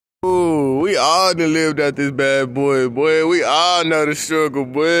Ooh, we all done lived out this bad boy, boy. We all know the struggle,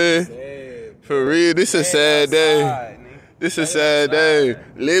 boy. For real, this a sad day. This a sad day.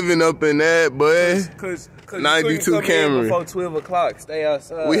 Living up in that, boy. Cause 92 Camry. Before 12 o'clock, stay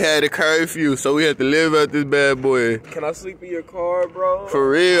outside. We had a curfew, so we had to live out this bad boy. Can I sleep in your car, bro?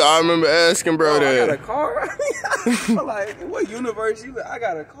 For real, I remember asking bro that. I got a car? I'm like, what universe you? I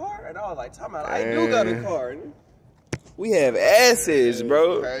got a car? And I was like, talking about, I do got a car. We have assets,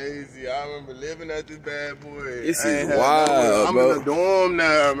 bro. Crazy. I remember living at this bad boy. This is wild, I'm bro. in the dorm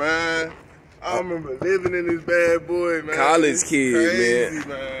now, man. I remember living in this bad boy, man. College kid, crazy,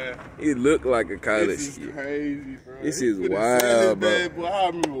 man. He looked like a college kid. This is crazy, bro. This is wild, bro. Bad boy. I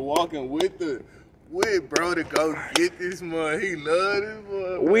remember walking with bro to go get this money. He loved this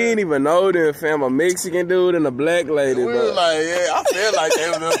boy. We ain't even know them, fam. A Mexican dude and a black lady, we bro. Was like, yeah, I feel like they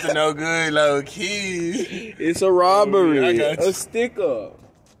was up to no good, low key. It's a robbery. I got you. A sticker.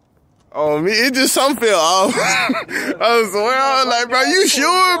 On me, it just something feel off. I was like, bro, you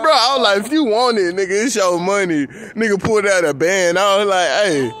sure, bro? I was like, if you want it, nigga, it's your money. Nigga pulled out a band. I was like,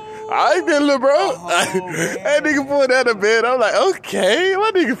 hey, I ain't been little bro. That nigga pulled out a band. I was like, okay,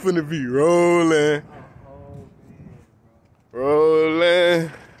 my nigga finna be rolling.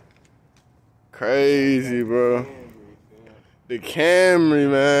 Rolling. Crazy, bro. The Camry,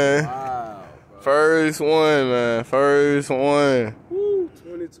 man. Wow, bro. First one, man. First one. Woo,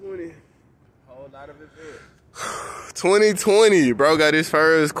 2020. Whole lot of events. 2020, bro, got his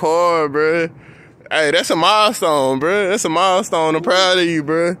first car, bro. Hey, that's a milestone, bro. That's a milestone. I'm proud of you,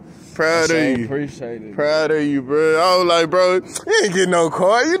 bro. Proud of you. Appreciate it. Proud of you, bro. I was like, bro, you ain't get no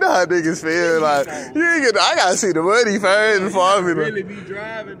car. You know how niggas feel. Like, you ain't get. I gotta see the money first before I be really be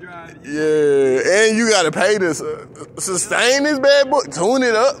driving. Yeah, and you gotta pay to sustain this bad boy. Tune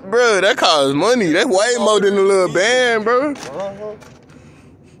it up, bro. That costs money. That's way more than a little band, bro.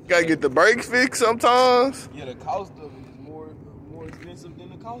 Gotta get the brakes fixed sometimes. Yeah, the cost of it is more expensive than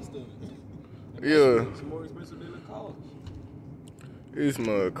the cost of it. Yeah. It's more expensive than the cost. It's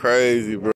more crazy, bro.